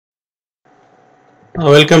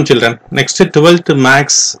Welcome children. Next 12th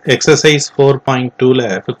Maths exercise 4.2 ல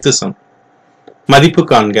 5th sum. மதிப்பு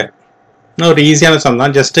காண்க. ஒரு ஈஸியான சம்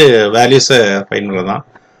தான். ஜஸ்ட் வேல்யூஸ் ஃபைண்ட் பண்றதுதான்.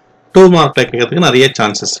 2 மார்க்ல கேட்கிறதுக்கு நிறைய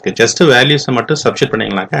சான்சஸ் இருக்கு. ஜஸ்ட் வேல்யூஸ் மட்டும் சப்ஸ்டிட்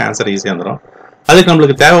பண்ணீங்கனாக்க ஆன்சர் ஈஸியா வந்துரும். அதுக்கு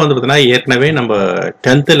நம்மளுக்கு தேவை வந்து பார்த்தீங்கன்னா ஏற்கனவே நம்ம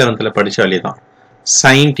 10th 11th படிச்ச வேல்யூ தான்.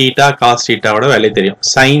 sin θ cos θ ஓட வேல்யூ தெரியும்.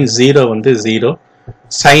 sin 0 வந்து 0,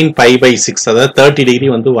 sin π/6 அதாவது 30 டிகிரி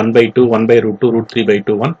வந்து 1/2 1/√2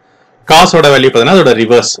 √3/2 1. cos ஓட வேல்யூ பார்த்தீங்கன்னா அதோட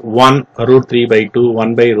ரிவர்ஸ் 1 √3/2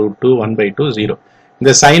 1/√2 1/2 0.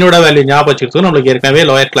 இந்த sin ஓட வேல்யூ ஞாபகம் வச்சுக்கிறது நம்மளுக்கு ஏற்கனவே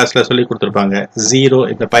லோயர் கிளாஸ்ல சொல்லி கொடுத்துருப்பாங்க. 0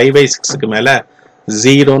 இந்த π/6க்கு மேல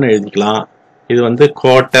 0ன்னு எழுதிக்கலாம். இது வந்து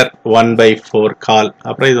குவார்ட்டர் 1/4 கால்,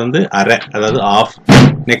 அப்புறம் இது வந்து அரை அதாவது ஆஃப்,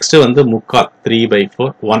 நெக்ஸ்ட் வந்து முக்கால் 3/4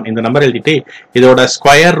 1. இந்த நம்பர் எழுதிட்டு இதோட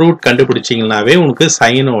ஸ்கொயர் ரூட் கண்டுபிடிச்சிங்கனாவே உங்களுக்கு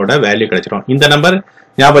சைனோட வேல்யூ கிடைச்சிடும். இந்த நம்பர்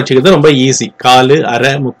ஞாபகம் வச்சுக்கிறது ரொம்ப ஈஸி. காலு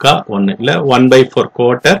அரை முக்கா 1 இல்ல 1/4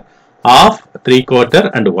 குவார்ட்டர் ஆஃப் 3/4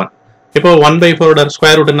 and 1. இப்போ 1/4 ஓட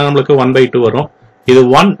ஸ்கொயர் ரூட் என்ன நம்மளுக்கு 1/2 வரும். இது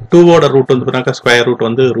 1 2 ஓட ரூட் வந்து ஸ்கொயர் ரூட்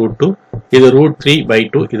வந்து √2, இது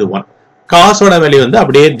 √3/2, இது 1. காசோட வேல்யூ வந்து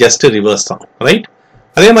அப்படியே ஜஸ்ட் ரிவர்ஸ் தான், ரைட்?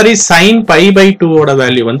 அதே மாதிரி sin π/2 ஓட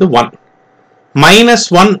வேல்யூ வந்து 1.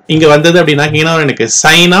 -1 இங்க வந்தது அப்படின்னா எனக்கு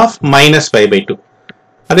sin of -π/2.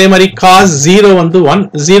 அதே மாதிரி cos 0 வந்து 1,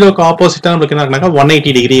 0க்கு ஆப்போசிட்டா நமக்கு என்ன இருக்குனாக்கா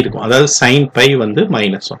 180 டிகிரி இருக்கும். அதாவது sin π வந்து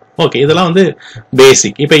 -1. ஓகே, இதெல்லாம் வந்து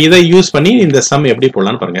பேசிக். இப்போ இதை யூஸ் பண்ணி இந்த சம் எப்படி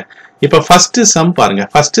போடலாம்னு பாருங்க. இப்போ ஃபர்ஸ்ட் சம் பாருங்க.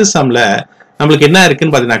 ஃபர்ஸ்ட் சம்ல நம்மளுக்கு என்ன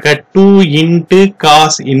இருக்குன்னு பாத்தீங்கன்னாக்கா 2 into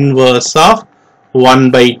cos inverse of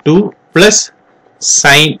 1/2 plus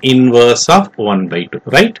sin inverse of 1/2,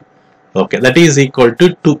 right? Okay, that is equal to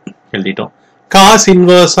 2 எழுதிட்டோம். cos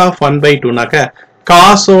inverse of 1/2 நாக்க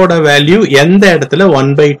cos ஓட வேல்யூ எந்த இடத்துல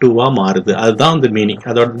 1/2 மாறுது, அதுதான் இந்த மீனிங்.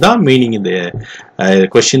 அதோட தான் மீனிங் இந்த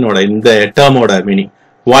கொஸ்டினோட இந்த டேர்மோட மீனிங்.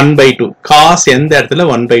 1/2 cos எந்த இடத்துல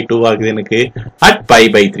 1/2 ஆகுது எனக்கு at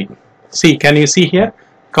π/3. see, can you see here?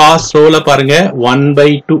 cos ரோல பாருங்க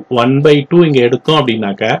 1/2 இங்க எடுத்தோம்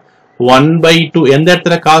அப்படின்னாக்க 1/2 எந்த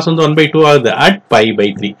இடத்துல cos வந்து 1/2 ஆகுது at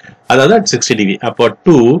π/3, அதாவது at 60 டிகிரி. அப்போ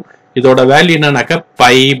 2 இதோட வேல்யூ என்னன்னாக்க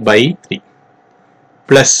π/3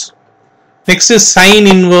 plus next sin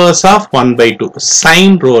inverse of 1/2 sin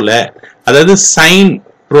ரோல, அதாவது sin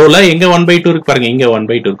ரோல எங்க 1/2 இருக்கு பாருங்க, இங்க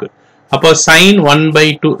 1/2 இருக்கு. அப்போ sin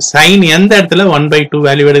 1/2 sin எந்த இடத்துல 1/2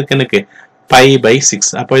 வேல்யூ எடுக்கு எனக்கு π/6.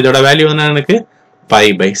 அப்போ இதோட வேல்யூ என்ன எனக்கு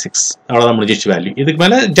π/6. அவ்வளவுதான் முடிஞ்சிச்சு வேல்யூ. இதுக்கு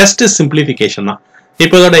மேல ஜஸ்ட் சிம்பிளிஃபிகேஷன் தான்.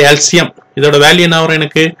 இப்போ இதோட எல்சிஎம், இதோட வேல்யூ என்ன வரும்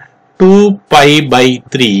எனக்கு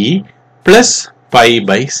 2π/3 பிளஸ்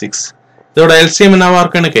π/6. இதோட எல்சிஎம் என்னவா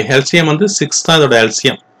இருக்கும் எனக்கு எல்சிஎம் வந்து 6 தான் இதோட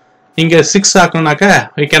எல்சிஎம். இங்க 6 ஆக்கணும்னாக்க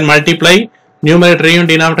we can multiply நியூமரேட்டரையும்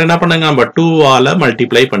டினாமினேட்டர் என்ன பண்ணுங்க நம்ம 2 ஆல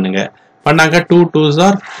மல்டிப்ளை பண்ணுங்க. பண்ணாங்க 2 2s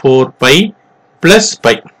are 4π plus π,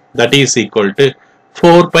 that is equal to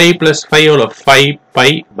 4π plus 5 எவ்வளோ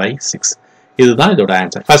 5π/6. இதுதான் இதோட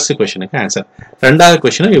ஆன்சர். First क्वेश्चनக்கு answer. ரெண்டாவது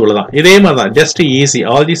क्वेश्चन இவ்வளவுதான். இதே மாதிரி தான், just easy.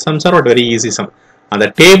 All the sums are very easy some. அந்த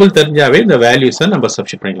டேபிள் தெரிஞ்சாவே இந்த வேல்யூஸை நம்ம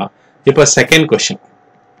சப்ஸ்டிட் பண்ணிக்கலாம். இப்போ செகண்ட் क्वेश्चन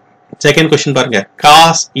பாருங்க.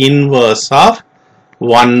 cos inverse of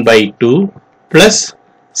 1/2 plus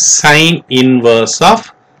sin inverse of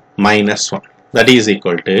 -1, that is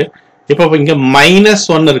equal to, இப்போ இங்க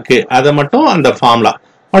 -1 இருக்கு, அதை மட்டும் அந்த formula.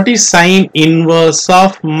 what is sin inverse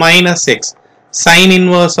of -x? sin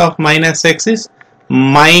inverse of -x is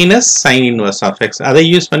minus sin inverse of x. அதை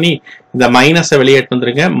யூஸ் பண்ணி இந்த மைனஸை வெளியே எடுத்து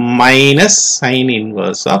வந்துருங்க. minus sin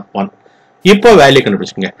inverse of 1. இப்போ வேல்யூ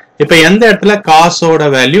கண்டுபிடிச்சுங்க. இப்போ எந்த இடத்துல cos ஓட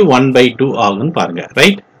வேல்யூ 1/2 ஆகும்னு பாருங்க,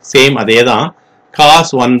 ரைட்? சேம் அதே தான், cos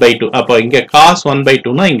 1/2. அப்போ இங்க cos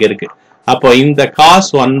 1/2னா இங்க இருக்கு. அப்போ இந்த cos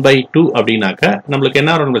 1/2 அப்படின்னாக்க நம்மளுக்கு என்ன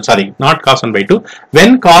வரும்? Sorry, not cos 1/2,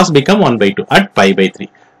 when cos become 1/2 at π/3.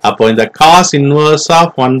 அப்போ இந்த cos inverse of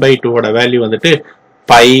 1/2 ஓட வேல்யூ வந்துட்டு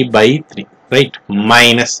π/3, right?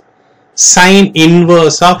 Minus sin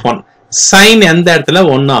inverse of 1. sin எந்த இடத்துல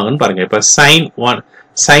 1 ஆகும்னு பாருங்க. இப்போ sin 1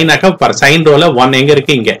 sin ஆக்க sin ரோல 1 எங்க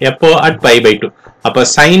இருக்கு? இங்க. எப்போ at π/2. அப்போ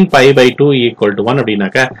sin π/2 equal to 1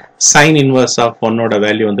 அப்படின்னாக்க sin inverse of 1 ஓட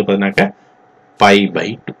வேல்யூ வந்து பாத்தீங்கன்னாக்க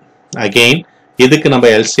π/2. again இதுக்கு நம்ம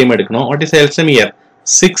LCM எடுக்கணும். what is the LCM here?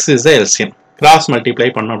 6 is the LCM. cross multiply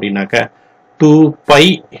பண்ணோம் அப்படின்னாக்க 2π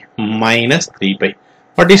minus 3π.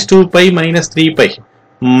 what is 2π minus 3π?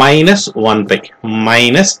 minus 1π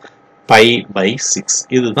minus π/6.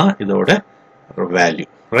 இதுதான் இதோட வேல்யூ,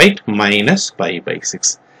 ரைட்? minus π/6.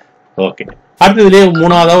 ஓகே, அடுத்ததுலேயே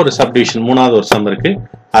மூணாவது ஒரு சப்டிவிஷன், மூணாவது ஒரு சம் இருக்கு,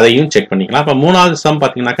 அதையும் செக் பண்ணிக்கலாம். அப்போ மூணாவது சம்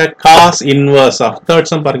பார்த்தீங்கன்னாக்கா cos inverse of, third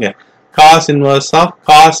sum பாருங்க, cos inverse of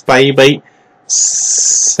cos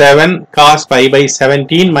π/7 cos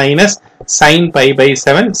π/17 minus sin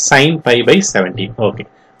π/7 sin π/17. Okay,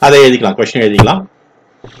 அதை எழுதிக்கலாம், क्वेश्चन எழுதிக்கலாம்.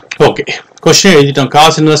 Okay, question எழுதிட்டோம்.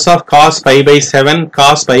 Cos inverse of cos pi by 7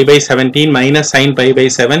 cos pi by 17 minus sin pi by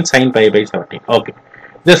 7 sin pi by 17. Okay,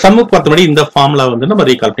 இந்த சம்முக்கு பார்த்தபடி இந்த formula வந்து நம்ம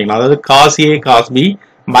ரீகால் பண்ணிக்கலாம். அதாவது cos a cos b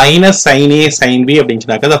minus sin a sin b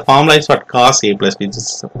அப்படின்னுனாக்க the formula is what cos a plus b. This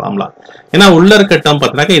is the formula. ஏன்னா உள்ள இருக்க டேர்ம்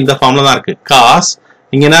பார்த்தீங்கன்னாக்க இந்த ஃபார்முலா தான் இருக்கு. cos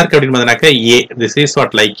இங்க என்ன இருக்கு அப்படின்னு பார்த்தீங்கன்னாக்க a, this is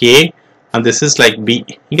what like a and this is like b.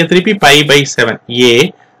 இங்க திருப்பி pi by 7 a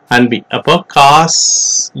and b. அப்போ cos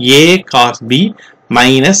a cos b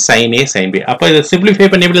minus sin a sin b. அப்போ இதை simplify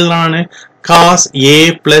பண்ணி எப்படி எழுதலாம் நானு? cos a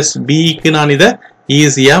plus b க்கு நான் இதை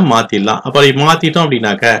ஈஸியா மாத்திடலாம். அப்போ மாத்திட்டோம்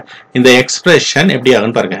அப்படின்னாக்க இந்த எக்ஸ்பிரஷன் எப்படி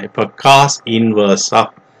ஆகும்னு பாருங்க. இப்போ cos inverse of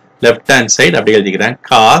left hand side அப்படி எழுதிக்கிறேன்.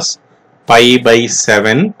 cos pi by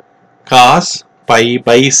 7 cos pi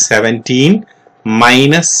by 17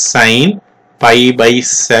 minus sin pi by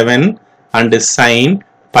 7 and sin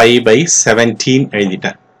pi by 17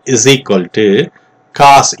 எழுதிட்டேன் is equal to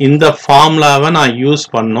cos இந்த ஃபார்முலாவை நான் யூஸ்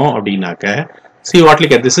பண்ணோம் அப்படின்னாக்க see what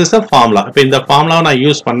look at this is the formula. இப்போ இந்த ஃபார்முலாவை நான்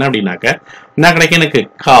யூஸ் பண்ணேன் அப்படின்னாக்க என்ன கிடைக்கும் எனக்கு?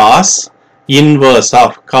 cos inverse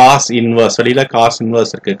of cos inverse வெளியில cos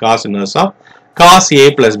inverse இருக்கு. cos inverse of cos a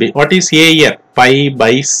plus b. what is a here? pi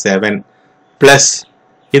by 7 plus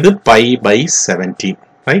இது pi by 17,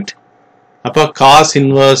 right? அப்போ cos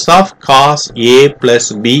inverse of cos a plus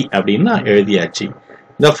b அப்படின்னு எழுதியாச்சு.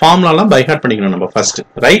 இந்த ஃபார்முலாலாம் by heart பண்ணிக்கணும் நம்ம first,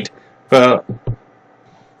 right? இப்போ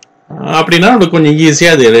அப்படின்னா நமக்கு கொஞ்சம் ஈஸியா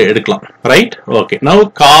அது எடுக்கலாம், right? Okay, now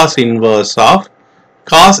cos inverse of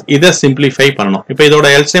cos இதை சிம்பிளிஃபை பண்ணணும். இப்போ இதோட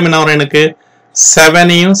எல்சிஎம் என்ன வரும் எனக்கு?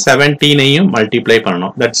 7ஐயும் 17ஐயும் மல்டிப்ளை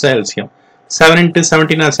பண்ணணும். That's LCM. 7 into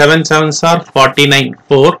 17 7 7s are 49.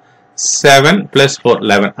 4 7 plus 4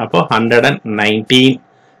 11. அப்போ 119.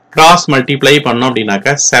 கிராஸ் மல்டிப்ளை பண்ணோம் அப்படின்னாக்க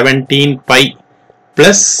 17 pi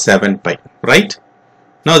plus 7 pi, right?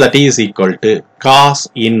 Now that is equal to cos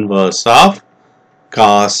inverse of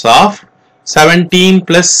 17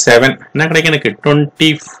 plus 7 என்ன கிடைக்கும் எனக்கு?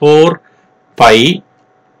 24 pi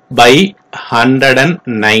by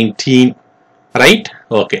 119, right?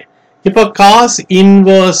 Okay, இப்போ cos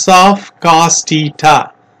inverse of cos theta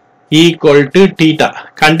equal to theta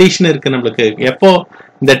condition இருக்கு நம்மளுக்கு. எப்போ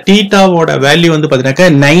இந்த thetaவோட வேல்யூ வந்து பாத்தீங்கன்னாக்க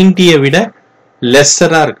 90 விட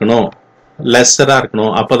லெஸ்ஸரா இருக்கணும்,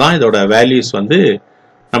 அப்பதான் இதோட வேல்யூஸ் வந்து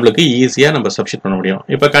நம்மளுக்கு ஈஸியா நம்ம சப்ஸ்டிட் பண்ண முடியும்.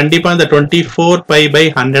 இப்ப கண்டிப்பா இந்த 24 pi by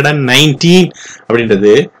 119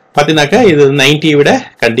 அப்படின்றது பாத்தீங்கன்னாக்க இது 90 விட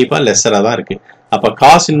கண்டிப்பா லெஸ்ஸரா தான் இருக்கு. அப்ப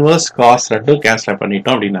cos inverse cos ரெண்டும் கேன்சல்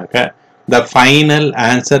பண்ணிட்டோம் அப்படின்னாக்க the final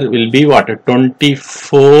answer will be what?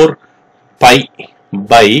 24 pi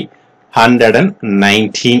by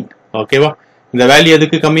 119. ஓகேவா? இந்த வேல்யூ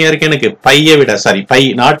எதுக்கு கம்மியா இருக்கு எனக்கு? பையை விட, sorry by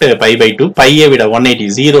not by by 2, பையை விட 180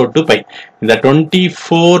 0 to pi. இந்த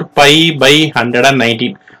 24 pi by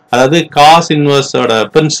 119 அதாவது cos inverse ஓட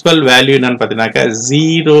பிரின்சிபல் வேல்யூ என்னன்னு பார்த்தீங்கன்னாக்க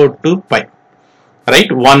 0 to pi,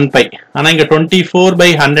 ரைட்? 1 pi. ஆனா இங்க 24 by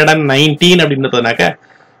 119 அப்படின்றதுனாக்க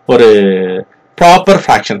ஒரு ப்ராப்பர்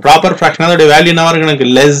ஃபிராக்ஷன் அதோட வேல்யூ என்ன வரும் எனக்கு?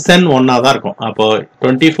 லெஸ் தென் 1 தான் இருக்கும். அப்போ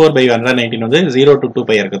 24 by 119 வந்து 0 to 2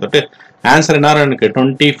 pi இருக்க தொட்டு ஆன்சர் என்ன வரும் எனக்கு?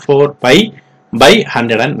 24 pi by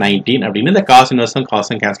 119 அப்படின்னு இந்த cos inverse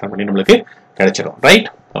காசும் கேன்சல் பண்ணி நம்மளுக்கு கிடைச்சிடும், ரைட்?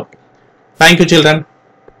 Okay, thank you children.